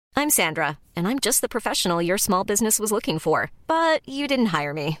I'm Sandra, and I'm just the professional your small business was looking for. But you didn't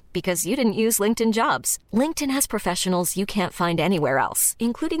hire me because you didn't use LinkedIn Jobs. LinkedIn has professionals you can't find anywhere else,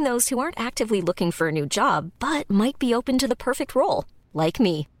 including those who aren't actively looking for a new job, but might be open to the perfect role, like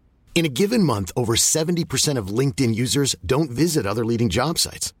me. In a given month, over 70% of LinkedIn users don't visit other leading job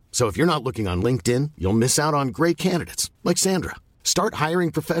sites. So if you're not looking on LinkedIn, you'll miss out on great candidates like Sandra. Start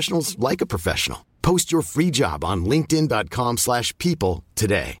hiring professionals like a professional. Post your free job on linkedin.com/people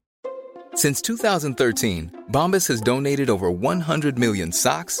today. Since 2013, Bombas has donated over 100 million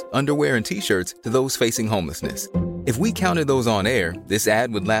socks, underwear, and T-shirts to those facing homelessness. If we counted those on air, this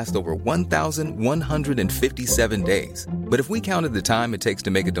ad would last over 1,157 days. But if we counted the time it takes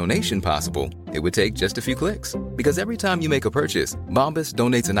to make a donation possible, it would take just a few clicks. Because every time you make a purchase, Bombas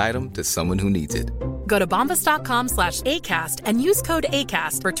donates an item to someone who needs it. Go to bombas.com/ACAST and use code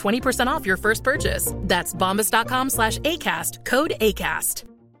ACAST for 20% off your first purchase. That's bombas.com/ACAST, code ACAST.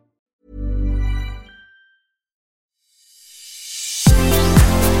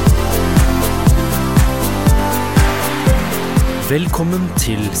 Velkommen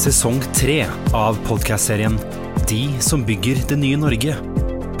til sesong 3 av podcastserien De som bygger det nye Norge.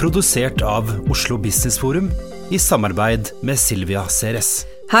 Produsert av Oslo Business Forum i samarbeid med Silvia Ceres.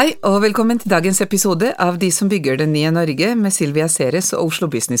 Hei og velkommen til dagens episode av De som bygger det nye Norge med Silvia Ceres og Oslo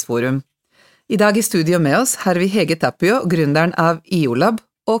Business Forum. I dag i studio med oss har vi Hege Tapio, gründeren av IOLab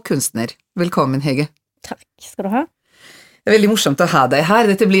og kunstner. Velkommen, Hege. Takk skal du ha. Det veldig morsomt å ha deg her.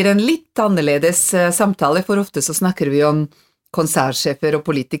 Dette blir en litt annerledes samtale, for ofte så snakker vi om konsernsjefer og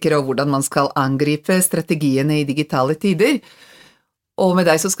politikere og hvordan man skal angripe strategiene i digitale tider. Og med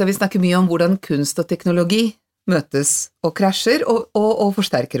deg så skal vi snakke mye om hvordan kunst og teknologi møtes og krasjer og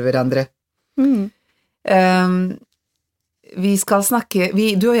forsterker hverandre. Vi skal snakke,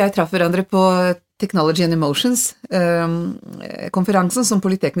 du og jeg traff hverandre på Technology and Emotions, konferansen som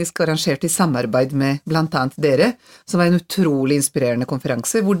Polyteknisk arrangerte i samarbeid med blant annet dere, som var en utrolig inspirerende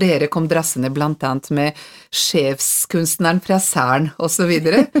konferanse, hvor dere kom drassende blant annet med sjefskunstneren fra CERN og så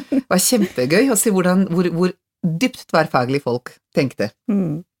videre. Det var kjempegøy å se hvor dypt tverrfaglig folk tenkte.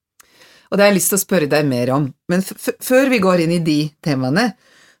 Og det har jeg lyst til å spørre deg mer om. Men før vi går inn i de temaene,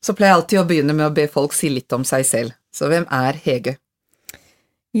 så pleier jeg alltid å begynne med å be folk si litt om seg selv. Så hvem er Hege?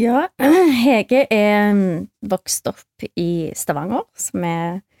 Ja, Hege vokst opp i Stavanger, som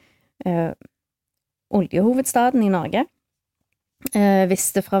oljehovedstaden i Norge.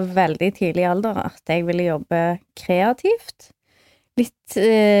 Visste fra veldig tidlig alder at jeg ville jobbe kreativt. Litt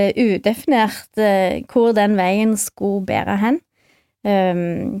udefinert hvor den veien skulle bære hen.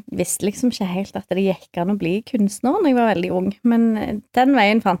 Visste liksom ikke helt at det gikk an å bli kunstner når jeg var veldig ung, men den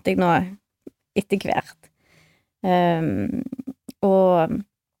veien fant jeg nå etter hvert. Og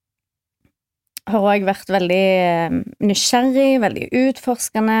har også vært veldig nysgjerrig, veldig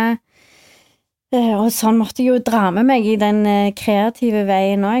utforskende, og sånn måtte jeg jo dra med meg i den kreative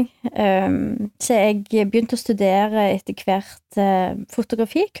veien også. Så jeg begynte å studere etter hvert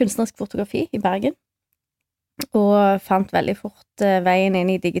fotografi, kunstnerisk fotografi i Bergen, og fant veldig fort veien inn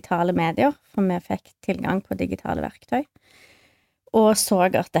i digitale medier, for vi fikk tilgang på digitale verktøy. Og så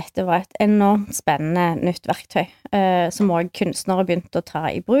at dette var et enormt spennende nytt verktøy, som også kunstnere begynte å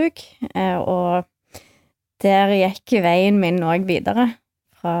ta i bruk, og der gikk veien min også videre,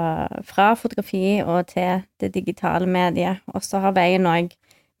 fra fotografi og til det digitale mediet, og så har veien også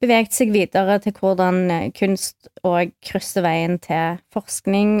beveget seg videre til hvordan kunst og krysser veien til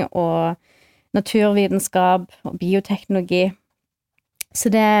forskning og naturvitenskap og bioteknologi.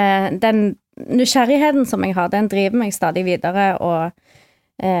 Så den nysgjerrigheten som jeg har, den driver meg stadig videre og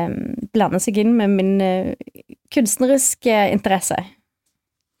blander seg inn med min kunstneriske interesse.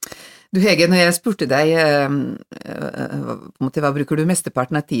 Du Hege, når jeg spurte deg hva bruker du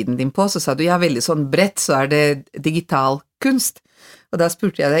mesteparten av tiden din på, så sa du ja, veldig sånn bredt, så er det digital kunst. Og da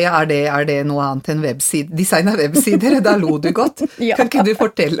spurte jeg deg, ja, er det noe annet enn webside, design av websider? Da lo du godt. Ja. Kan ikke du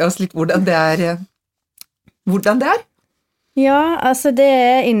fortelle oss litt hvordan det er? Ja, altså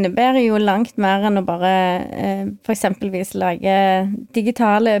det innebærer jo langt mer enn å bare for eksempelvis lage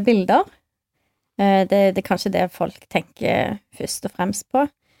digitale bilder. Det er kanskje det folk tenker først og fremst på.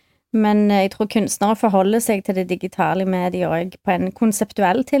 Men jeg tror kunstnere forholder seg til det digitale mediet også på en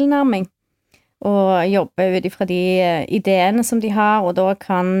konseptuell tilnærming, og jobber ut ifra de ideene som de har, og da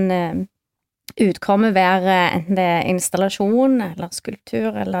kan utkommet være enten det er installasjon eller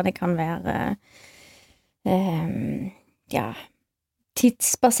skulptur, eller det kan være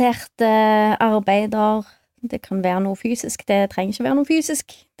tidsbaserte arbeider. Det kan være noe fysisk, det trenger ikke være noe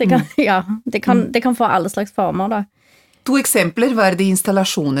fysisk. Det kan få alle slags former da. To eksempler var de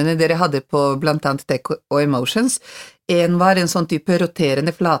installasjonene dere hadde på blant annet Tech og Emotions. En var en sånn type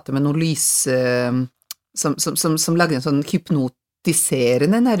roterende flate med noe lys som lagde en sånn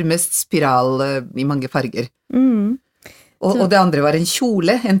hypnotiserende nærmest spiral i mange farger. Og det andre var en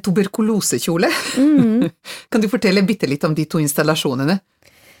kjole, en tuberkulosekjole. Kan du fortelle bitte litt om de to installasjonene?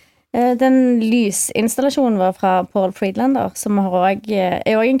 Den lysinstallasjonen var fra Paul Friedlander, som er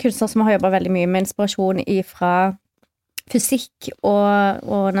også en kunstner som har jobbet veldig mye med inspirasjon fra fysikk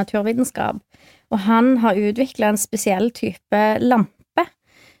og naturvitenskap. Og han har utviklet en spesiell type lampe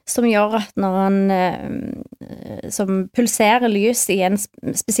som gjør at når han som pulserer lys i en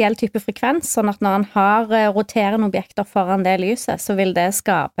spesiell type frekvens, sånn at når han har roterende objekter foran det lyset, så vil det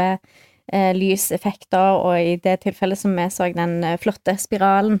skape lyseffekter, og i det tilfellet som vi så den flotte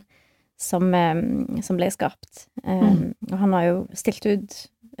spiralen som ble skapt. Og han har jo stilt ut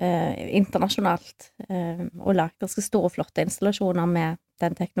internasjonalt og lagt ganske store, flotte installasjoner med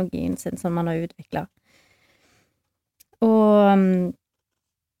den teknologien sin som man har utviklet. Og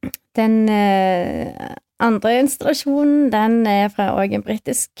den andre installasjonen, den fra også en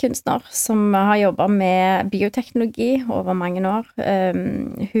britisk kunstner som har jobbet med bioteknologi over mange år.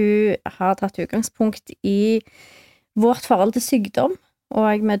 Hun har tatt utgangspunkt i vårt forhold til sykdom,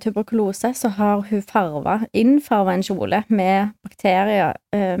 og med tuberkulose så har hun innfarvet en kjole med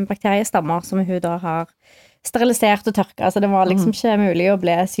bakteriestammer som hun da har sterilisert og tørket, så det var liksom ikke mulig å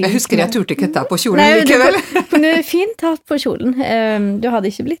bli syk. Jeg husker jeg turte ikke ta på kjolen likevel. Nei, fint tatt på kjolen. Du hadde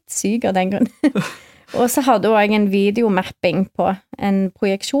ikke blitt syk av den grunn. Og så hadde hun også en videomapping på en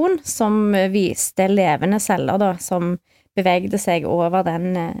projeksjon som viste levende celler da, som bevegde seg over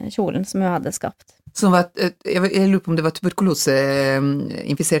den kjolen som hun hadde skapt. Som var, jeg lurer på om det var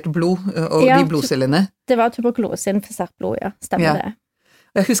tuberkuloseinfisert blod og de blodcellene? Det var tuberkuloseinfisert blod, ja. Stemmer det.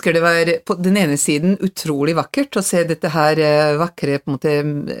 Jeg husker det var på den ene siden utrolig vakkert å se dette her vakre på en måte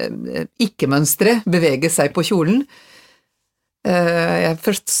ikke-mønstre bevege seg på kjolen.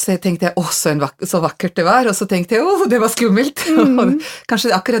 Først tenkte jeg, så vakkert det var, og så tenkte jeg, det var skummelt.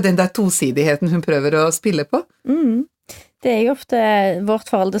 Kanskje akkurat den der tosidigheten hun prøver å spille på. Det er jo ofte vårt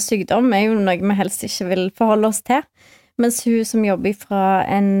forhold til sykdom er jo noe vi helst ikke vil forholde oss til, mens hun som jobber fra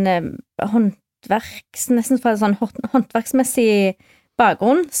en nesten fra en sånn håndverksmessig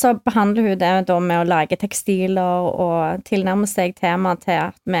bakgrunn, så behandler hun det da med å lage tekstiler og tilnærme seg tema til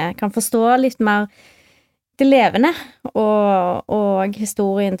at vi kan forstå litt mer det levende og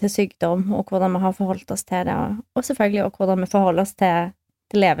historien til sykdom og hvordan vi har forholdt oss til det, og selvfølgelig også hvordan vi forholder oss til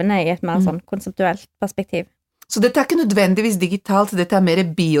det levende i et mer sånn konseptuelt perspektiv. Så dette er ikke nødvendigvis digitalt, dette er mer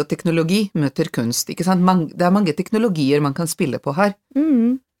bioteknologi møter kunst, ikke sant? Det er mange teknologier man kan spille på her.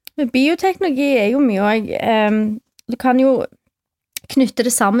 Bioteknologi er jo mye også, du kan jo knytte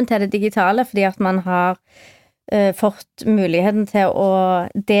det sammen til det digitale, fordi at man har fått muligheten til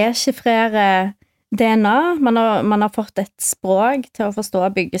å deskifrere DNA, man har fått et språk til å forstå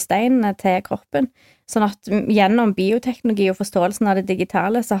byggesteinene til kroppen, sånn at gjennom bioteknologi og forståelsen av det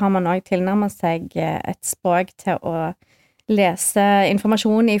digitale, så har man også tilnærmet seg et språk til å lese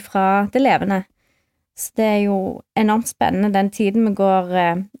informasjon fra det levende. Så det er jo enormt spennende den tiden vi går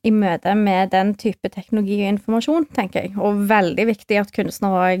i møte med den type teknologi og informasjon, tenker jeg, og veldig viktig at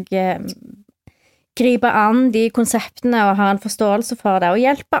kunstnere også griper an de konseptene og har en forståelse for det, og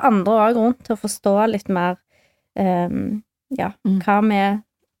hjelper andre også rundt til å forstå litt mer hva vi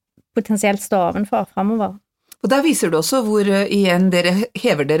potensielt står ovenfor fremover. Og der viser det også hvor igjen dere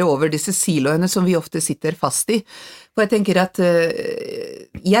hever dere over disse siloene som vi ofte sitter fast i. For jeg tenker at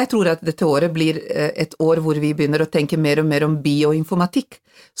jeg tror at dette året blir et år hvor vi begynner å tenke mer og mer om bioinformatikk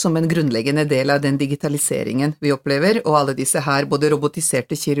som en grunnleggende del av den digitaliseringen vi opplever, og alle disse her, både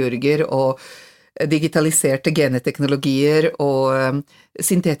robotiserte kirurger og digitaliserte geneteknologier og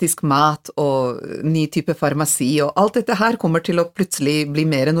syntetisk mat og ny type farmasi, og alt dette her kommer til å plutselig bli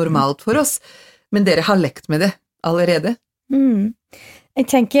mer normalt for oss, men dere har lekt med det allerede. Jeg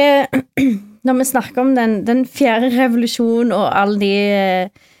tenker, når vi snakker om den fjerde revolusjonen og alle de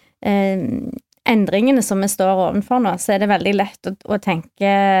endringene som vi står ovenfor nå, så er det veldig lett å tenke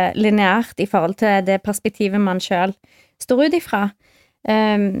lineært i forhold til det perspektivet man selv står ut ifra.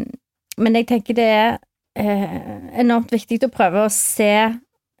 Men jeg tenker det er enormt viktig å prøve å se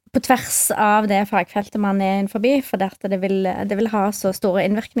på tvers av det fagfeltet man er innenfor, for det vil ha så store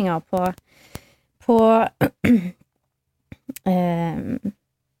innvirkninger på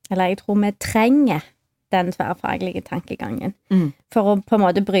eller jeg tror vi trenger den tverrfaglige tankegangen for å på en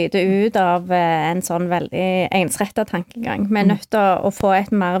måte bryte ut av en sånn veldig ensrettet tankegang. Vi er nødt til å få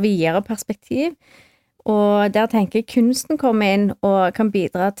et mer videre perspektiv, og der tenker jeg kunsten kommer inn og kan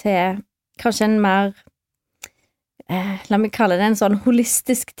bidra til kanskje en mer la meg kalle det en sånn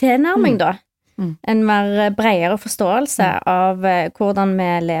holistisk tilnærming da. En mer bredere forståelse av hvordan vi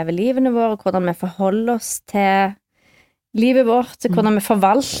lever livene våre, hvordan vi forholder oss til livet vårt, hvordan vi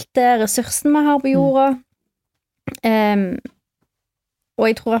forvalter ressursene vi har på jorda. Og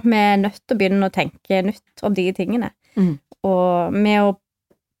jeg tror at vi nødt til å begynne å tenke nytt om de tingene. Og med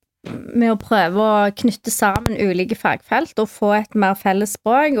å prøve å knytte sammen ulike fagfelt og få et mer felles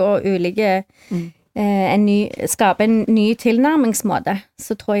språk og ulike skape en ny tilnærmingsmåte,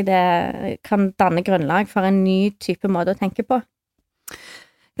 så tror jeg det kan danne grunnlag for en ny type måte å tenke på.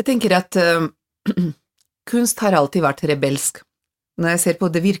 Jeg tenker at kunst har alltid vært rebelsk. Når jeg ser på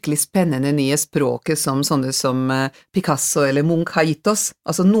det virkelig spennende nye språket som sånne som Picasso eller Munch har gitt oss,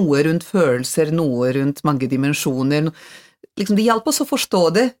 altså noe rundt følelser, noe rundt mange dimensjoner, liksom de hjalp oss å forstå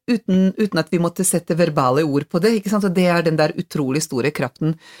det uten at vi måtte sette verbale ord på det, ikke sant? Og det er den der utrolig store kraften.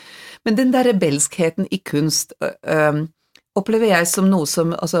 Men den der rebelskheten i kunst opplever jeg som noe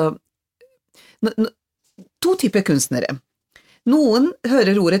som, altså, to typer kunstnere. Noen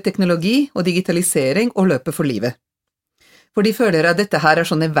hører ordet teknologi og digitalisering og løper for livet. For de føler at dette her er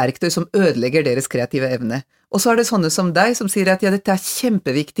sånne verktøy som ødelegger deres kreative evne. Og så er det sånne som deg som sier at ja, dette er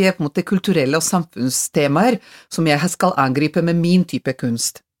kjempeviktige på en måte kulturelle og samfunnstemaer som jeg skal angripe med min type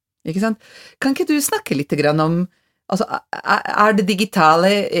kunst. Ikke sant? Kan ikke du snakke litt grann om, altså, er det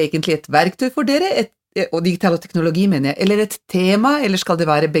digitale egentlig et verktøy for dere, og digital og teknologi mener jeg, eller et tema, eller skal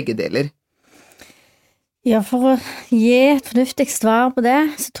det være begge deler? Ja, for å gi et fornuftig svar på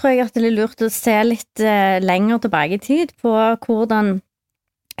det, så tror jeg at det er lurt å se litt lenger tilbake i tid på hvordan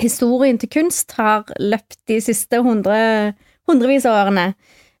historien til kunst har løpt de siste hundrevis av årene.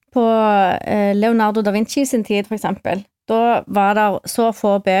 På Leonardo da Vinci sin tid, for eksempel. Da var det så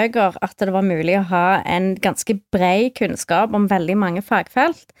få bøker at det var mulig å ha en ganske bred kunnskap om veldig mange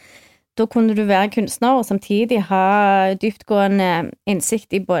fagfelt. Da kunne du være kunstner og samtidig ha dyptgående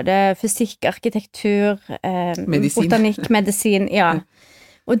innsikt i både fysikk, arkitektur, botanikk, medisin, ja.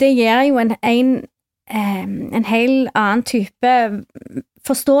 Og det gir jo en hel annen type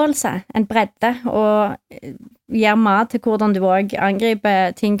forståelse, en bredde, og gir mat til hvordan du også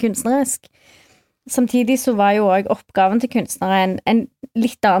angriper ting kunstnerisk. Samtidig så var jo også oppgaven til kunstnere en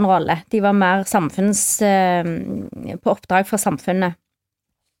litt annen rolle. De var mer på oppdrag fra samfunnet.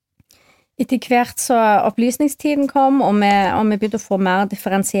 Etter hvert så opplysningstiden kom, og vi begynte å få mer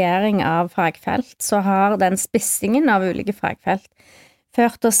differensiering av fagfelt, så har den spissingen av ulike fagfelt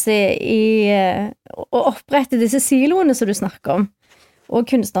ført oss i å opprette disse siloene som du snakker om. Og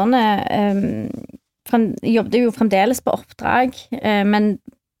kunstnerne jobbet jo fremdeles på oppdrag, men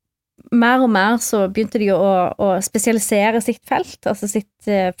mer og mer så begynte de å spesialisere sitt felt, altså sitt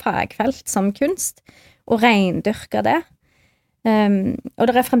fagfelt som kunst, og reindyrke det. Og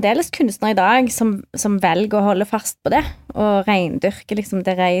det er fremdeles kunstnere i dag som velger å holde fast på det, og reindyrke liksom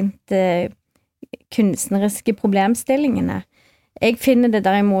det rent kunstneriske problemstillingene. Jeg finner det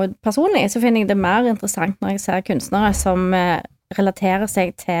derimot personlig, så finner jeg det mer interessant når jeg ser kunstnere som relaterer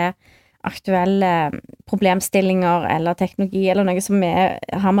seg til aktuelle problemstillinger eller teknologi, eller noe som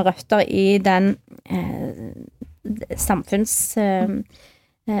har med røtter i den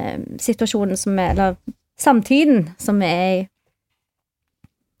samfunnssituasjonen eller samtiden som vi er i.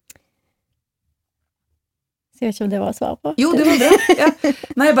 Jeg vet ikke om det var å svare på. Jo, det var bra. Ja.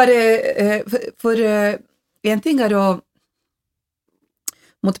 Nei, bare en ting er å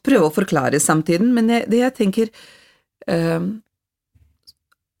måtte prøve å forklare samtiden, men det jeg tenker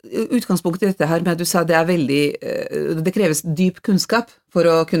utgangspunktet i dette her med at du sa det er veldig det kreves dyp kunnskap for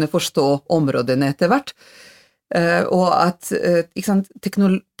å kunne forstå områdene etter hvert, og at ikke sant,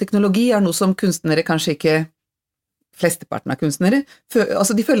 teknologi er noe som kunstnere kanskje ikke flesteparten av kunstnere,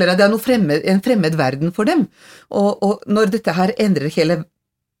 altså de føler at det er en fremmed verden for dem, og når dette her endrer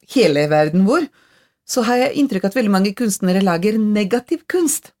hele verden vår, så har jeg inntrykk at veldig mange kunstnere lager negativ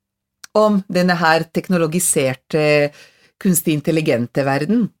kunst om denne her teknologiserte, kunstig intelligente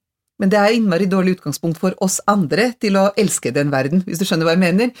verden. Men det er innmari dårlig utgangspunkt for oss andre til å elske den verden, hvis du skjønner hva jeg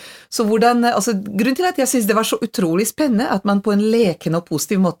mener. Så grunnen til at jeg synes det var så utrolig spennende at man på en lekende og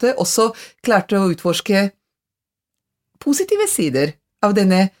positiv måte også klarte å utforske positive sider av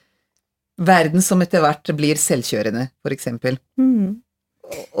denne verden som etter hvert blir selvkjørende, for eksempel.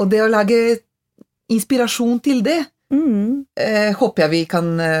 Og det å lage inspirasjon til det, håper jeg vi kan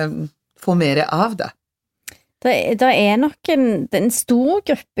få mer av det. Det er nok en stor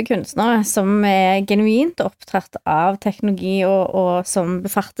gruppe kunstnere som er genuint opptatt av teknologi og som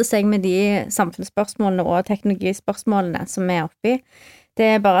befatter seg med de samfunnsspørsmålene og teknologispørsmålene som er oppi.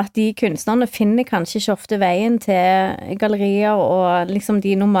 Det bare at de kunstnerne finner kanskje ikke ofte veien til gallerier og liksom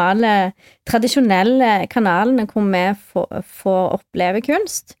de normale, tradisjonelle kanalene hvor vi får oppleve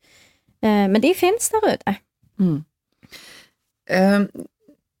kunst. Men de finnes der ute.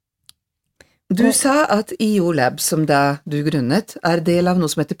 Du sa at IO Lab, som da du grunnet, del av noe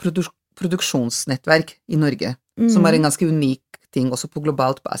som heter produksjonsnettverk i Norge, som en ganske unik ting også på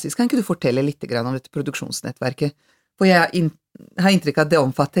globalt basis. Kan ikke du fortelle litt om dette produksjonsnettverket? For jeg har inntrykk av at det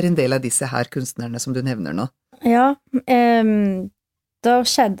omfatter en del av disse her kunstnerne som du nevner nå. Ja, det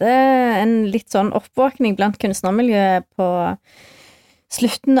skjedde en litt sånn oppvåkning blant kunstnermiljøet på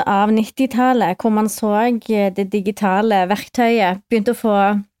slutten av 90-tallet, hvor man så det digitale verktøyet begynte å få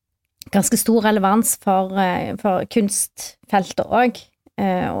ganske stor relevans for kunstfeltet også.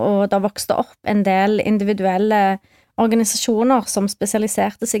 Og det vokste opp en del individuelle organisasjoner som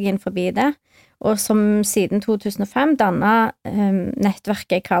spesialiserte seg innenfor det, og som siden 2005 dannet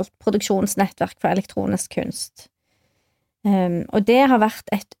nettverket kalt Produksjonsnettverk for elektronisk kunst. Og det har vært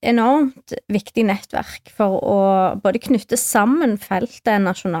et enormt viktig nettverk for å både knytte sammen feltet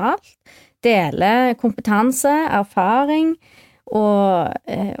nasjonalt, dele kompetanse, erfaring, og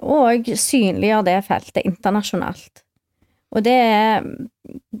synliggjøre det feltet internasjonalt. Og det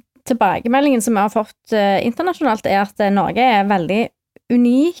tilbakemeldingen som vi har fått internasjonalt at Norge veldig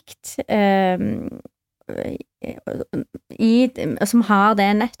unikt som har det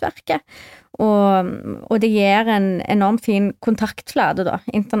nettverket, og det gir en enormt fin kontaktflate da,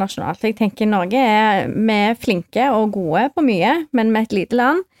 internasjonalt. Jeg tenker Norge vi flinke og gode på mye, men med et lite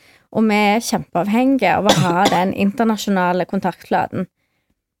land, og vi kjempeavhengige av å ha den internasjonale kontaktflaten.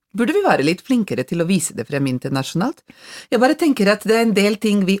 Burde vi være litt flinkere til å vise det frem internasjonalt? Jeg bare tenker at det en del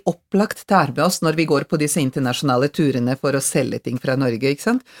ting vi opplagt tar med oss når vi går på disse internasjonale turene for å selge ting fra Norge, ikke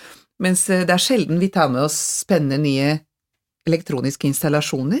sant? Mens det sjelden vi tar med oss spennende nye elektroniske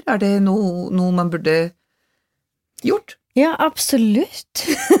installasjoner. Det noe man burde gjort? Ja, absolutt.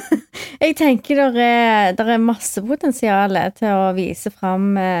 Jeg tenker det masse potensial til å vise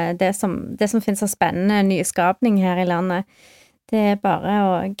frem det som finnes av spennende nyskapning her i landet. Det bare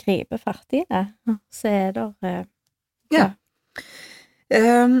å gripe fatt i det, så det... Ja.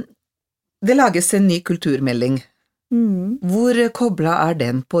 Det lages en ny kulturmelding. Hvor koblet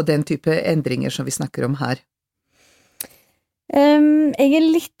den på den type endringer som vi snakker om her? Jeg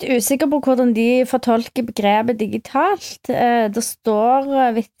litt usikker på hvordan de fortolker begrepet digitalt. Det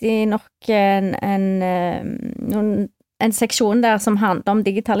står vittig nok en seksjon der som handler om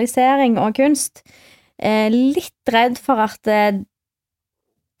digitalisering og kunst. Litt redd for at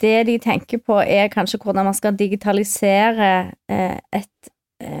det de tenker på kanskje hvordan man skal digitalisere et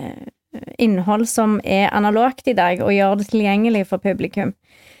innhold som analogt i dag, og gjøre det tilgjengelig for publikum.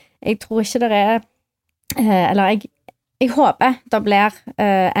 Jeg tror ikke det eller jeg håper det blir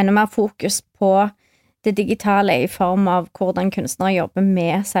enda mer fokus på det digitale i form av hvordan kunstnere jobber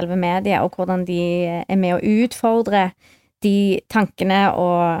med selve mediet, og hvordan de med å utfordre de tankene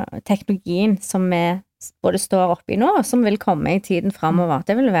og teknologien som vi både står oppe i nå, og som vil komme i tiden fremover.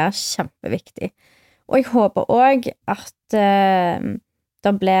 Det vil være kjempeviktig. Og jeg håper også at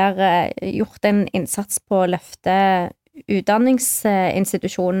det blir gjort en innsats på å løfte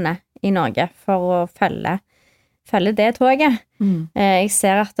utdanningsinstitusjonene i Norge for å følge det toget. Jeg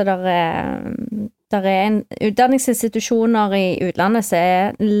ser at det en utdanningsinstitusjoner i utlandet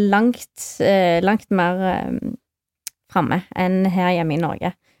som langt mer fremme enn her hjemme i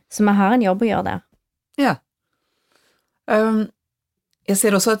Norge. Så vi har en jobb å gjøre der. Ja. Jeg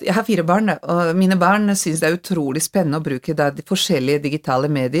ser også at jeg har 4 barn, og mine barn synes det utrolig spennende å bruke de forskjellige digitale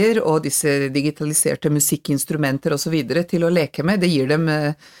medier og disse digitaliserte musikkinstrumenter og så videre til å leke med. Det gir dem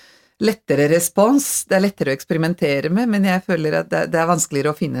lettere respons, det lettere å eksperimentere med, men jeg føler at det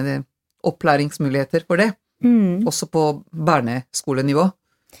vanskeligere å finne opplæringsmuligheter for det, også på barneskolenivå.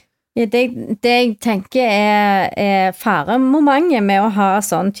 Ja, det jeg tenker faremomentet med å ha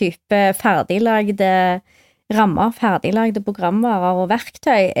sånn type ferdiglagde rammer, ferdiglagde programvarer og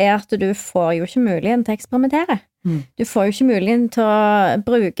verktøy, at du får jo ikke muligheten til å eksperimentere. Du får jo ikke muligheten til å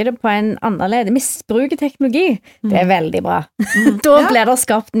bruke det på en annerledes, misbruke teknologi. Det veldig bra. Da blir det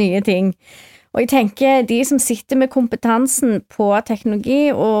skapt nye ting. Og jeg tenker, de som sitter med kompetansen på teknologi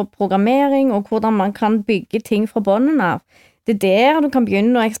og programmering, og hvordan man kan bygge ting fra bunnen av, det der du kan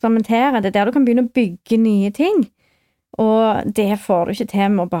begynne å eksperimentere, det der du kan begynne å bygge nye ting. Og det får du ikke til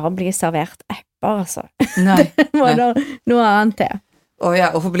med å bare bli servert apper, altså. Nei. Det må da noe annet til. Og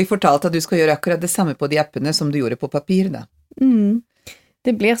for å bli fortalt at du skal gjøre akkurat det samme på de appene som du gjorde på papir, da.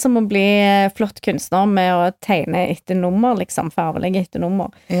 Det blir som å bli flott kunstner med å tegne etter nummer, liksom, farvelegge etter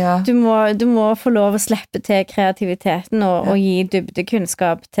nummer. Ja. Du må få lov å slippe til kreativiteten og gi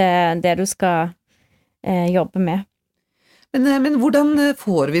dybdekunnskap til det du skal jobbe med. Men hvordan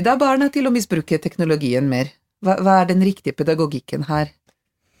får vi da barna til å misbruke teknologien mer? Hva den riktige pedagogikken her?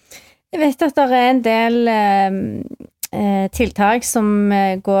 Jeg vet at det en del tiltak som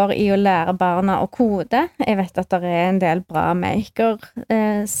går i å lære barna å kode. Jeg vet at det en del bra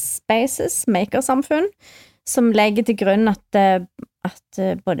makersamfunn, som legger til grunn at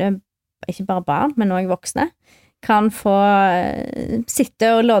både, ikke bare barn, men også voksne, kan få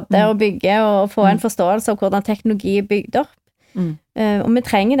sitte og lodde og bygge og få en forståelse av hvordan teknologi bygd opp. Og vi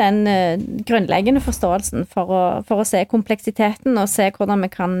trenger den grunnleggende forståelsen for å se kompleksiteten og se hvordan vi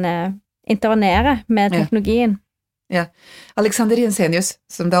kan intervenere med teknologien. Ja. Alexander Jensenius,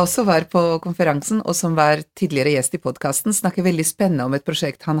 som da også var på konferansen, og som var tidligere gjest i podcasten, snakker veldig spennende om et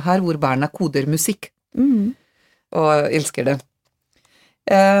prosjekt han har, hvor barna koder musikk. Og elsker det.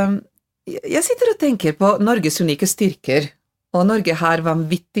 Jeg sitter og tenker på Norges unike styrker, og Norge har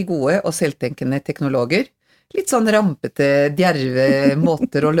vanvittig gode og selvtenkende teknologer. Litt sånn rampete, djerve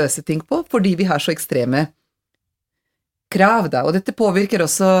måter å løse ting på, fordi vi har så ekstreme krav da, og dette påvirker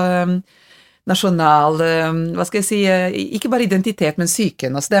også nasjonal, hva skal jeg si, ikke bare identitet, men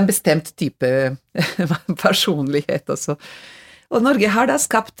psyken, altså det en bestemt type personlighet også. Og Norge har da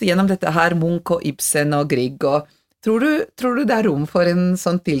skapt gjennom dette her Munch og Ibsen og Grieg, og tror du det rom for en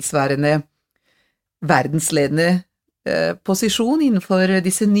sånn tilsvarende verdensledende posisjon innenfor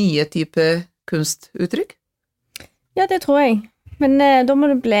disse nye type kunstuttrykk? Ja, det tror jeg. Men da må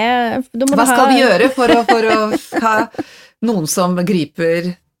det bli... Hva skal vi gjøre for å ha noen som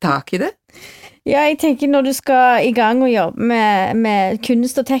griper tak i det? Ja, jeg tenker når du skal i gang og jobbe med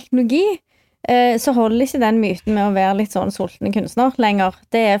kunst og teknologi, så holder ikke den myten med å være litt sånn sultne kunstner lenger.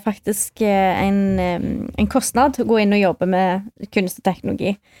 Det faktisk en kostnad å gå inn og jobbe med kunst og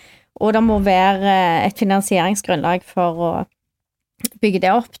teknologi. Og det må være et finansieringsgrunnlag for å bygge det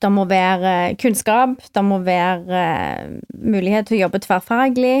opp. Det må være kunnskap, det må være mulighet til å jobbe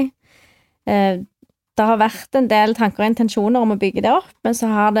tverrfaglig. Det har vært en del tanker og intensjoner om å bygge det opp, men så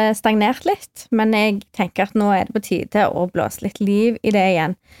har det stagnert litt. Men jeg tenker at nå det på tide å blåse litt liv i det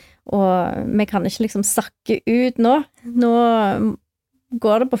igjen. Og vi kan ikke liksom sakke ut nå. Nå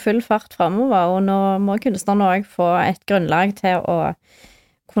går det på full fart fremover, og nå må kunstnerne også få et grunnlag til å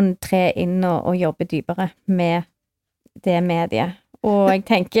kunne tre inn og jobbe dypere med det mediet. Og jeg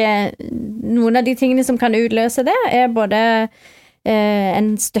tenker noen av de tingene som kan utløse det, både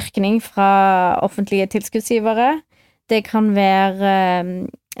en styrkning fra offentlige tilskuddsgivere. Det kan være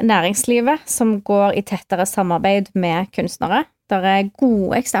næringslivet som går i tettere samarbeid med kunstnere. Det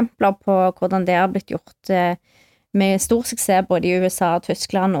gode eksempler på hvordan det har blitt gjort med stor suksess både i USA,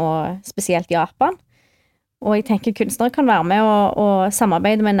 Tyskland og spesielt Japan. Og jeg tenker kunstnere kan være med og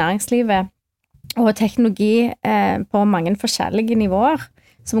samarbeide med næringslivet og teknologi på mange forskjellige nivåer,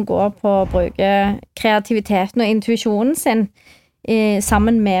 som går på å bruke kreativiteten og intuisjonen sin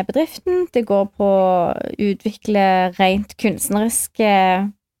sammen med bedriften. Det går på å utvikle rent kunstneriske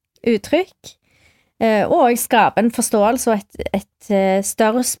uttrykk, og skape en forståelse og et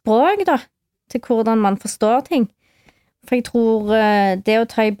større språk da, til hvordan man forstår ting. For jeg tror det å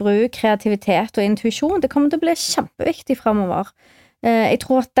ta i bruk kreativitet og intuisjon, det kommer til å bli kjempeviktig fremover. Jeg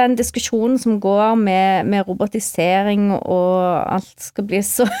tror at den diskusjonen som går med robotisering og alt skal bli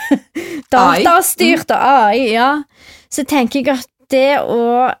så datastyrt og AI, ja, så tenker jeg at det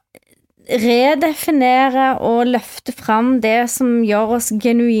å redefinere og løfte fram det som gjør oss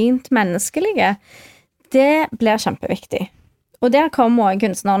genuint menneskelige, det blir kjempeviktig. Og der kommer også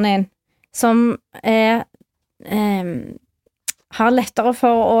kunstnerne inn, som har lettere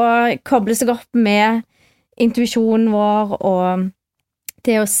for å koble seg opp med intuisjonen vår og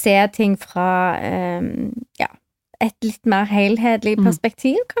det å se ting fra et litt mer helhetlig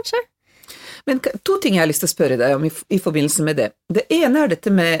perspektiv, kanskje. Men to ting jeg har lyst til å spørre deg om i forbindelse med det. Det ene dette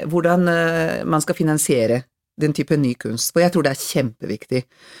med hvordan man skal finansiere den type ny kunst, for jeg tror det kjempeviktig.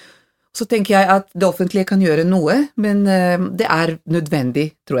 Så tenker jeg at det offentlige kan gjøre noe, men det nødvendig,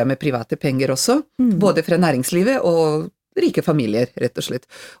 tror jeg, med private penger også, både fra næringslivet og rike familier, rett og slett.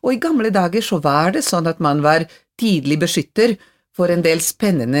 Og i gamle dager så var det sånn at man var tidlig beskytter for en del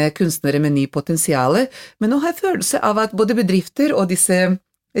spennende kunstnere med ny potensiale, men nå har jeg følelse av at både bedrifter og disse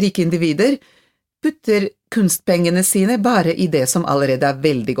rike individer putter kunstpengene sine bare i det som allerede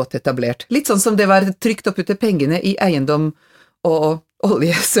veldig godt etablert. Litt sånn som det var trygt å putte pengene i eiendom og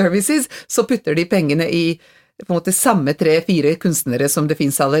oljeservices, så putter de pengene i på en måte samme 3-4 kunstnere som det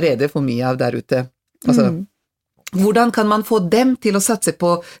finnes allerede for mye av der ute. Altså, Hvordan kan man få dem til å satse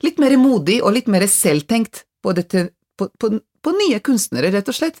på litt mer modig og litt mer selvtenkt på nye kunstnere, rett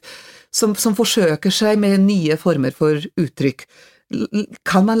og slett, som forsøker seg med nye former for uttrykk?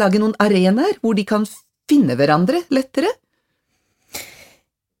 Kan man lage noen arenaer hvor de kan finne hverandre lettere?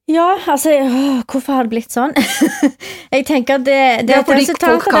 Ja, altså, hvorfor har det blitt sånn? Jeg tenker at det er fordi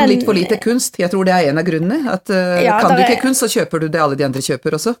folk kan litt for lite kunst. Jeg tror det er en av grunnene. At kan du ikke kunst, så kjøper du det alle de andre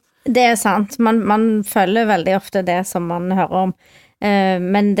kjøper også. Det er sant. Man følger veldig ofte det som man hører om.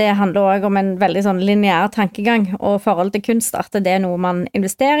 Men det handler også om en veldig sånn lineær tankegang og forhold til kunst, at det er noe man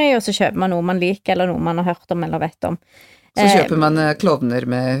investerer i, og så kjøper man noe man liker, eller noe man har hørt om eller vet om. Så kjøper man klovner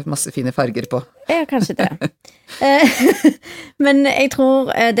med masse fine farger på. Ja, kanskje det. Men jeg tror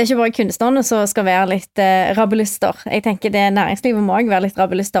det er ikke bare kunstnerne som skal være litt rabulister. Jeg tenker det næringslivet må også være litt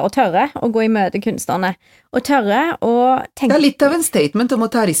rabulister, og tørre å gå i møte kunstnerne. Og tørre å tenke... Det er litt av en statement om å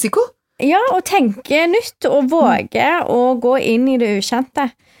ta risiko. Ja, og tenke nytt, og våge å gå inn i det ukjente,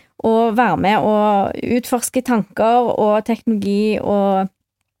 og være med og utforske tanker og teknologi og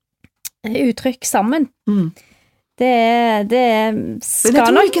uttrykk sammen. Det skal Men jeg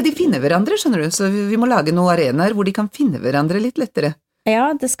tror ikke de finner hverandre, skjønner du, så vi må lage noen arenaer hvor de kan finne hverandre litt lettere. Ja,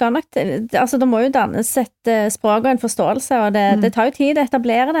 det skal nok, altså det må jo dannes et språk og en forståelse, og det tar jo tid å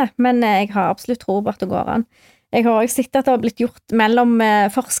etablere det, men jeg har absolutt tro på at det går an. Jeg har også sett at det har blitt gjort mellom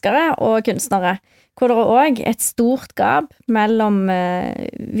forskere og kunstnere, hvor det er også et stort gap mellom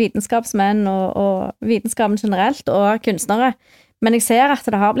vitenskapsmenn og vitenskapen generelt og kunstnere. Men jeg ser at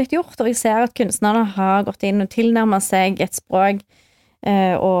det har blitt gjort, og jeg ser at kunstnerne har gått inn og tilnærmet seg et språk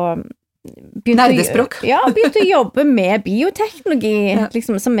og begynt å jobbe med bioteknologi,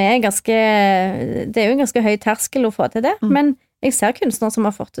 liksom, som er ganske, det er jo en ganske høy terskel å få til det, men jeg ser kunstnere som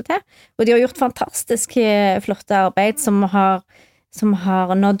har fått det til, og de har gjort fantastisk flotte arbeid som har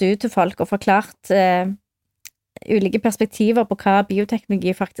nådd ut til folk og forklart ulike perspektiver på hva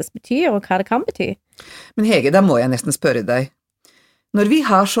bioteknologi faktisk betyr, og hva det kan bety. Men Hege, da må jeg nesten spørre deg. Når vi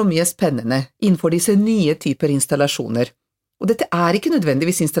har så mye spennende innenfor disse nye typer installasjoner, og dette er ikke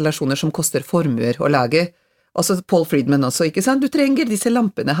nødvendigvis installasjoner som koster formuer å lage, altså Paul Friedman også, ikke sant? Du trenger disse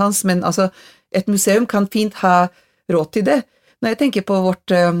lampene hans, men altså, et museum kan fint ha råd til det. Når jeg tenker på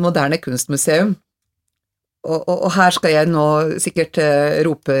vårt moderne kunstmuseum, og her skal jeg nå sikkert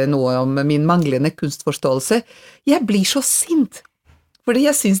rope noe om min manglende kunstforståelse, jeg blir så sint, fordi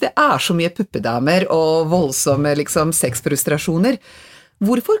jeg synes det er så mye puppedamer og voldsomme liksom sexfrustrasjoner.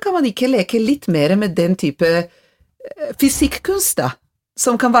 Hvorfor kan man ikke leke litt mer med den type fysikkunst da,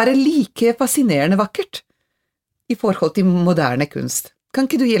 som kan være like fascinerende vakkert i forhold til moderne kunst? Kan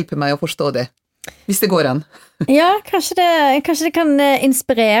ikke du hjelpe meg å forstå det, hvis det går an? Ja, kanskje det kan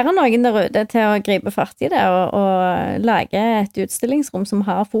inspirere noen der ute til å gripe fatt i det og lage et utstillingsrom som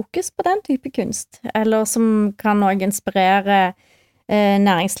har fokus på den type kunst, eller som kan også inspirere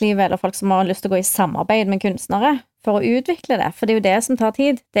næringslivet eller folk som har lyst til å gå i samarbeid med kunstnere for å utvikle det, for det er jo det som tar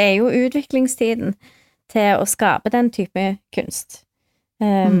tid. Det er jo utviklingstiden til å skape den type kunst.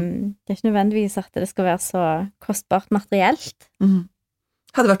 Det er ikke nødvendigvis at det skal være så kostbart materielt.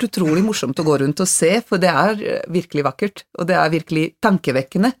 Det hadde vært utrolig morsomt å gå rundt og se, for det er virkelig vakkert, og det er virkelig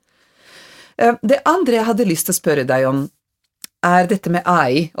tankevekkende. Det andre jeg hadde lyst til å spørre deg om, er dette med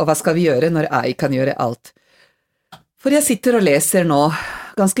AI, og hva skal vi gjøre når AI kan gjøre alt? For jeg sitter og leser nå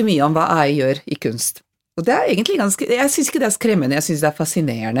ganske mye om hva AI gjør i kunst. Og det er egentlig jeg synes ikke det er skremmende, jeg synes det er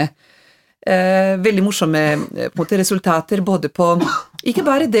fascinerende. Veldig morsomme på en måte, resultater, både på, ikke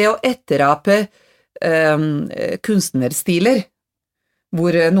bare det å etterape kunstnerstiler,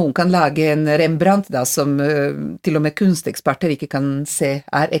 hvor noen kan lage en Rembrandt, da, som til og med kunsteksperter ikke kan se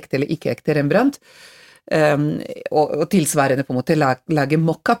er ekte eller ikke ekte Rembrandt, og tilsvarende på en måte lage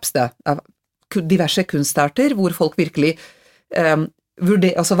mockups da, av diverse kunstarter, hvor folk virkelig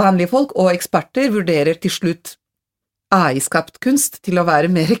altså vanlige folk og eksperter vurderer til slutt AI-skapt kunst til å være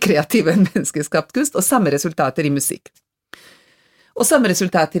mer kreativ enn menneskeskapt kunst, og samme resultater i musikk. Og samme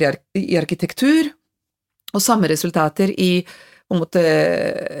resultater i arkitektur, og samme resultater i på en måte,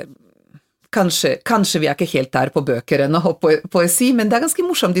 kanskje vi er ikke helt der på bøker ennå, og poesi, men det er ganske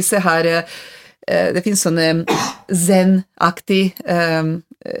morsomt disse her, det finnes sånne zen-aktig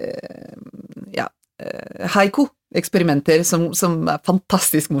haiku-eksperimenter som er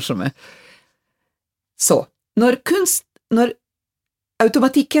fantastisk morsomme. Så, når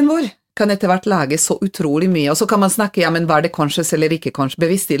automatikken vår kan etter hvert lage så utrolig mye, og så kan man snakke, ja, men var det conscious eller ikke conscious,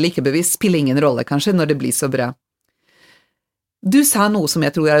 bevisst eller ikke bevisst, spiller ingen rolle kanskje når det blir så bra. Du sa noe som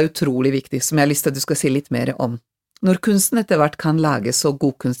jeg tror er utrolig viktig, som jeg har lyst til at du skal si litt mer om. Når kunsten etter hvert kan lage så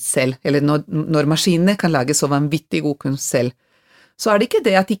god kunst selv, eller når maskinene kan lage så vanvittig god kunst selv, så er det ikke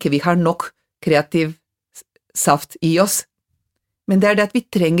det at ikke vi har nok kreativ saft i oss, men det det at vi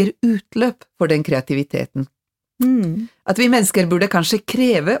trenger utløp for den kreativiteten. At vi mennesker burde kanskje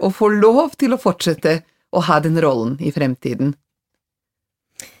kreve å få lov til å fortsette å ha den rollen i fremtiden.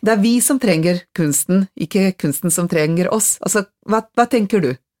 Det vi som trenger kunsten, ikke kunsten som trenger oss. Altså, hva tenker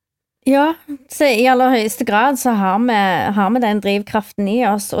du? Ja, så i aller høyeste grad så har vi den drivkraften i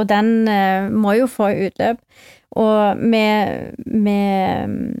oss, og den må jo få utløp. Og vi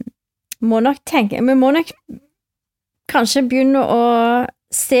må nok kanskje begynne å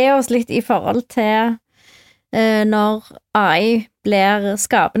se oss litt i forhold til når AI blir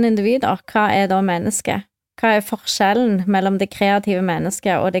skapende individer. Hva da mennesket? Hva forskjellen mellom det kreative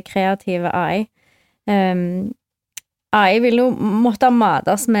mennesket og det kreative AI? AI vil jo måtte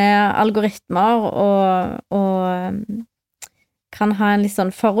mates med algoritmer og kan ha en litt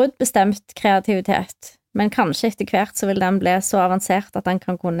sånn forutbestemt kreativitet, men kanskje etter hvert så vil den bli så avansert at den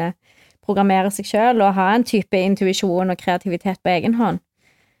kan kunne programmere seg selv og ha en type intuisjon og kreativitet på egen hånd.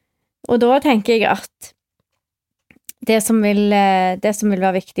 Og da tenker jeg at det som vil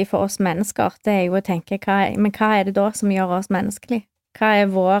være viktig for oss mennesker, det jo å tenke, hva det da som gjør oss menneskelige? Hva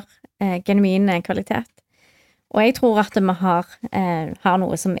vår genuine kvalitet? Og jeg tror at vi har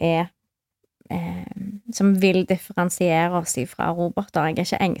noe som som vil differensiere oss fra roboter. Jeg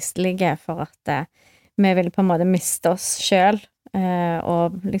ikke engstelig for at vi vil på en måte miste oss selv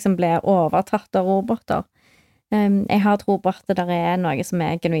og liksom bli overtatt av roboter. Jeg har tro på at det noe som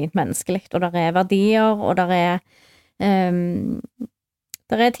genuint menneskelig, og det verdier, og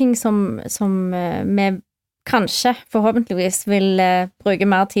det ting som vi kanskje, forhåpentligvis, vil bruke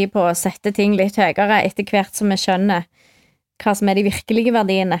mer tid på å sette ting litt høyere etter hvert som vi skjønner hva som de virkelige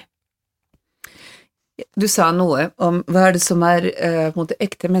verdiene. Du sa noe om hva det som på en måte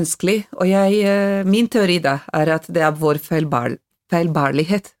ekte menneskelig, og min teori da at det vår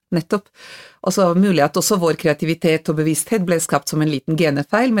feilbarlighet, nettopp. Og så mulig at også vår kreativitet og bevissthet ble skapt som en liten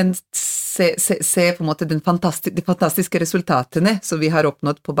genefeil, men se på en måte de fantastiske resultatene som vi har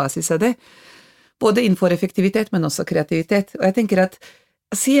oppnådd på basis av det, både innenfor effektivitet, men også kreativitet. Og jeg tenker at,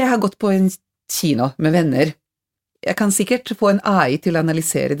 jeg har gått på en kino med venner. Jeg kan sikkert få en AI til å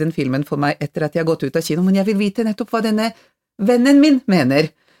analysere den filmen for meg etter at jeg har gått ut av kino, men jeg vil vite nettopp hva denne vennen min mener,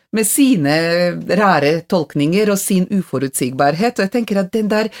 med sine rare tolkninger og sin uforutsigbarhet. Og jeg tenker at den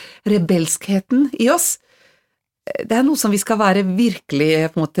der rebelskheten i oss, det noe som vi skal være virkelig,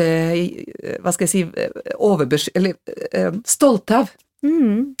 på en måte, hva skal jeg si, stolt av.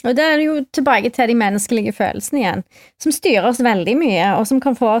 Og det jo tilbake til de menneskelige følelsene igjen, som styrer oss veldig mye, og som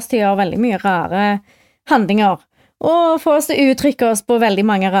kan få oss til å gjøre veldig mye rare handlinger, og få oss til å uttrykke oss på veldig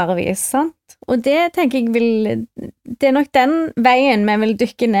mange rare vis, sant? Og det tenker jeg det nok den veien vi vil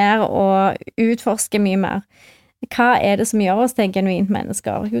dykke ned og utforske mye mer. Hva det som gjør oss til genuint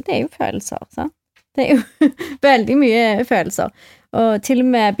mennesker? Jo, det jo følelser, sant? Det jo veldig mye følelser, og til og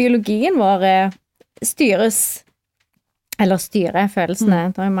med biologien vår styrer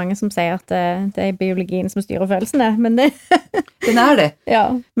følelsene. Det mange som sier at det biologien som styrer følelsene, men det... Den det. Ja.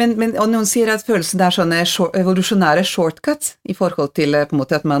 Men og noen sier at følelsene sånne evolusjonære shortcuts i forhold til på en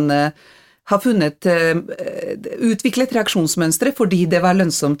måte at man har utviklet reaksjonsmønstre fordi det var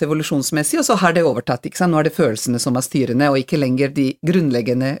lønnsomt evolusjonsmessig, og så har det overtatt, ikke sant? Nå det følelsene som styrende, og ikke lenger de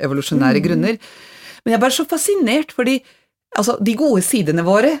grunnleggende evolusjonære grunner. Men jeg bare så fascinert, fordi altså, de gode sidene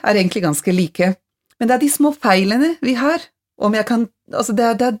våre egentlig ganske like, men det de små feilene vi har, altså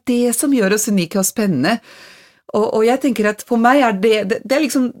det det som gjør oss unike og spennende, og jeg tenker at for meg det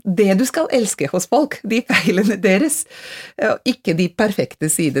liksom det du skal elske hos folk, de feilene deres, ikke de perfekte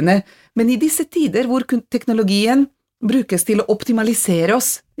sidene. Men i disse tider hvor teknologien brukes til å optimalisere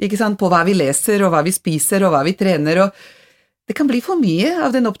oss, ikke sant, på hva vi leser, og hva vi spiser, og hva vi trener, og det kan bli for mye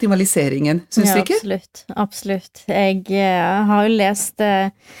av den optimaliseringen, synes du ikke? Ja, absolutt. Jeg har jo lest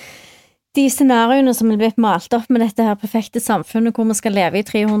de scenarioene som blitt malt opp med dette her perfekte samfunnet, hvor vi skal leve i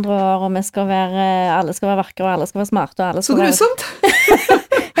 300 år, og alle skal være vakre, og alle skal være smarte, og alle skal være... Så grusomt!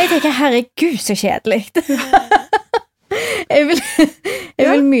 Jeg tenker, herregud, så kjedelig! Jeg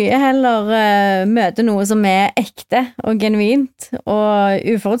vil mye heller møte noe som ekte, og genuint, og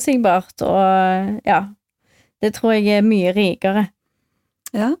uforutsigbart, og ja, det tror jeg mye rikere.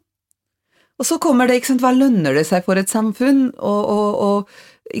 Ja. Og så kommer det, ikke sant, hva lønner det seg for et samfunn, og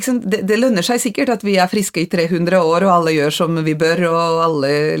ikke sant, det lønner seg sikkert at vi friske i 300 år, og alle gjør som vi bør, og alle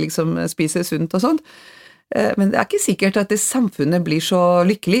liksom spiser sunt og sånt. Men det ikke sikkert at det samfunnet blir så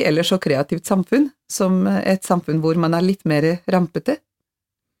lykkelig, eller så kreativt samfunn, som et samfunn hvor man litt mer rampete.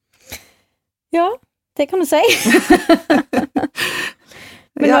 Ja, det kan du si.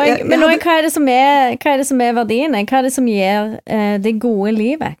 Men hva er det som er verdiene? Hva er det som gir det gode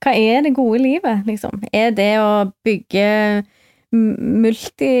livet? Hva er det gode livet, liksom? Er det å bygge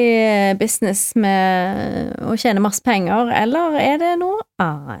multibusiness med å tjene masse penger, eller er det noe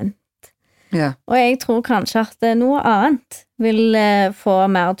annet? Ja. Og jeg tror kanskje at noe annet vil få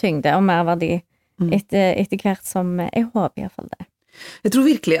mer tyngde og mer verdi etter hvert som jeg håper I hvert fall det. Jeg tror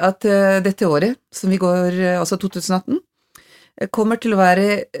virkelig at dette året, som vi går, altså 2018, kommer til å være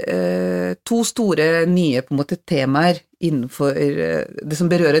to store nye på en måte temaer innenfor det som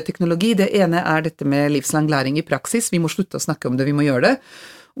berører teknologi. Det ene dette med livslang læring I praksis. Vi må slutte å snakke om det, vi må gjøre det.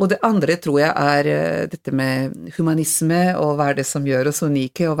 Og det andre tror jeg dette med humanisme, og hva det som gjør oss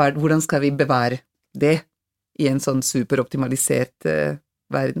unike, og hvordan skal vi bevare det I en sånn superoptimalisert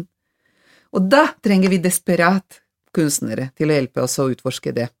verden. Og da trenger vi desperat kunstnere til å hjelpe oss å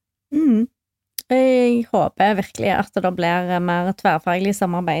utforske det. Jeg håper virkelig at det blir mer tverrfaglig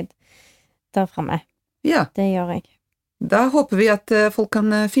samarbeid der fremme. Ja. Det gjør jeg. Da håper vi at folk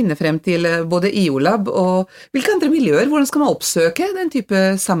kan finne frem til både IOLab og hvilke andre miljøer, hvordan skal man oppsøke den type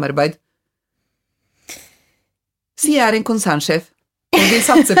samarbeid? Si jeg en konsernsjef, og vil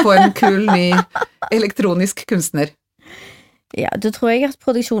satse på en kul, ny elektronisk kunstner. Ja, da tror jeg at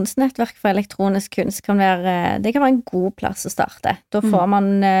produksjonsnettverk for elektronisk kunst kan være en god plass å starte. Da får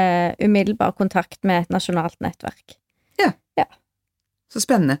man umiddelbar kontakt med et nasjonalt nettverk. Ja. Så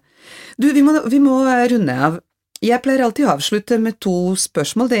spennende. Du, vi må runde av. Jeg pleier alltid å avslutte med 2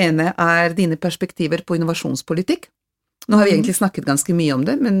 spørsmål. Det ene dine perspektiver på innovasjonspolitikk. Nå har vi egentlig snakket ganske mye om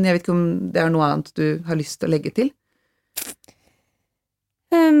det, men jeg vet ikke om det noe annet du har lyst til å legge til?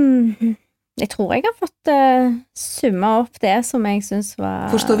 Jeg tror jeg har fått summa opp det som jeg synes var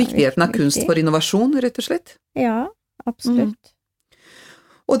Forstå viktigheten av kunst for innovasjon, rett og slett? Ja, absolutt.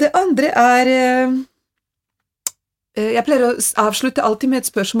 Og det andre jeg pleier å avslutte alltid med et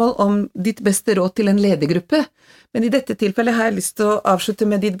spørsmål om ditt beste råd til en ledergruppe, men I dette tilfellet har jeg lyst til å avslutte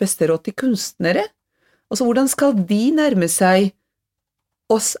med ditt beste råd til kunstnere. Altså, hvordan skal de nærme seg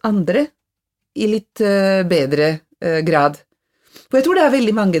oss andre I litt bedre grad? For jeg tror det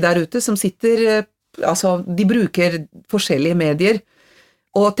veldig mange der ute som sitter, altså de bruker forskjellige medier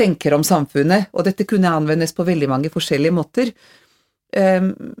og tenker om samfunnet, og dette kunne anvendes på veldig mange forskjellige måter.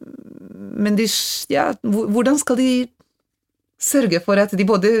 Men hvordan skal de sørge for at de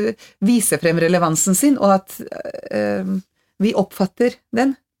både viser frem relevansen sin, og at vi oppfatter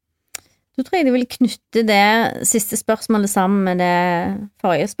den? Da tror jeg de vil knytte det siste spørsmålet sammen med det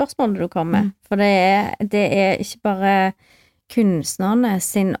forrige spørsmålet du kom med. For det ikke bare kunstnerne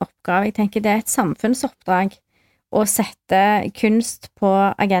sin oppgave. Jeg tenker det et samfunnsoppdrag å sette kunst på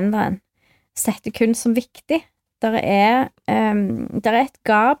agendaen. Sette kunst som viktig. Der et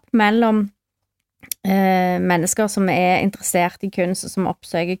gap mellom mennesker som interessert I kunst og som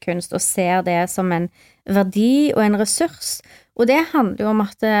oppsøker kunst og ser det som en verdi og en ressurs. Og det handler jo om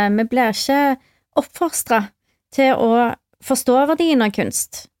at vi blir ikke oppfostret til å forstå verdien av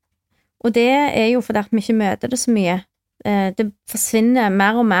kunst. Og det jo fordi at vi ikke møter det så mye. Det forsvinner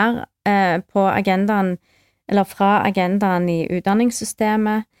mer og mer på agendaen, eller fra agendaen I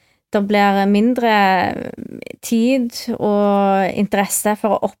utdanningssystemet. Det blir mindre tid og interesse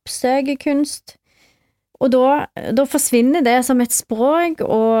for å oppsøke kunst. Og da forsvinner det som et språk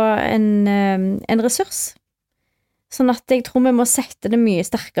og en ressurs. Sånn at jeg tror vi må sette det mye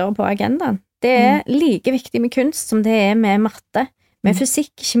sterkere på agendaen. Det like viktig med kunst som det med matte, med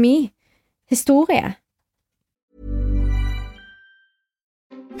fysikk, kjemi, historie.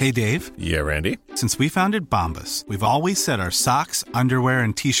 Hey, Dave. Yeah, Randy? Since we founded Bombas, we've always said our socks, underwear,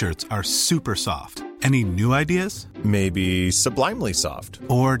 and T-shirts are super soft. Any new ideas? Maybe sublimely soft.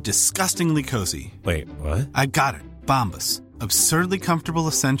 Or disgustingly cozy. Wait, what? I got it. Bombas. Absurdly comfortable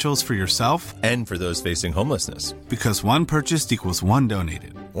essentials for yourself and for those facing homelessness. Because one purchased equals one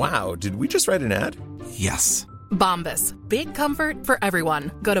donated. Wow, did we just write an ad? Yes. Bombas. Big comfort for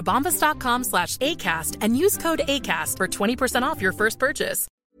everyone. Go to bombas.com/ACAST and use code ACAST for 20% off your first purchase.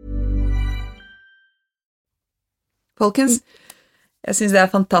 Folkens, jeg synes det en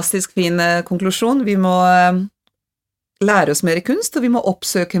fantastisk fin konklusjon. Vi må lære oss mer kunst, og vi må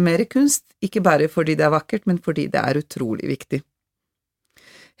oppsøke mer kunst, ikke bare fordi det vakkert, men fordi det utrolig viktig.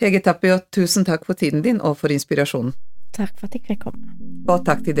 Hege Tapio, tusen takk for tiden din og for inspirasjonen. Takk for at jeg fikk komme. Og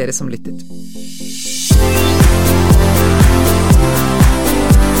takk til dere som lyttet.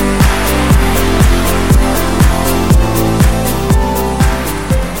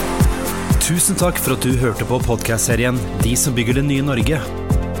 Tusen takk for at du hørte på podcastserien De som bygger det nye Norge.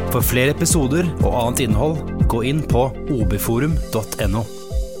 For flere episoder og annet innhold, gå inn på obforum.no.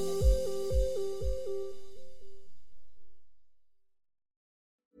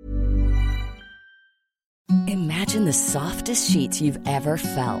 the softest sheets you've ever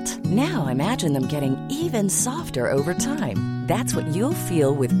felt. Now imagine them getting even softer over time. That's what you'll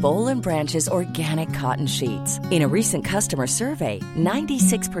feel with Boll & Branch's organic cotton sheets. In a recent customer survey,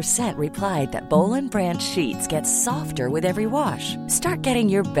 96% replied that Boll & Branch sheets get softer with every wash. Start getting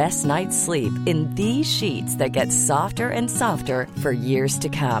your best night's sleep in these sheets that get softer and softer for years to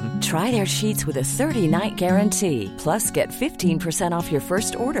come. Try their sheets with a 30-night guarantee. Plus, get 15% off your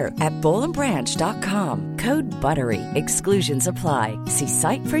first order at bollandbranch.com. Code BUTTERY. Exclusions apply. See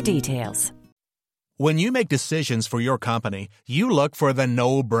site for details. When you make decisions for your company, you look for the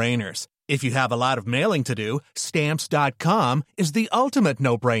no-brainers. If you have a lot of mailing to do, Stamps.com is the ultimate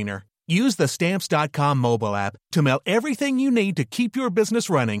no-brainer. Use the Stamps.com mobile app to mail everything you need to keep your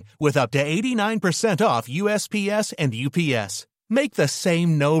business running with up to 89% off USPS and UPS. Make the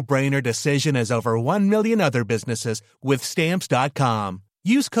same no-brainer decision as over 1 million other businesses with Stamps.com.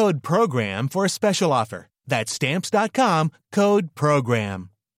 Use code PROGRAM for a special offer. That's Stamps.com, code PROGRAM.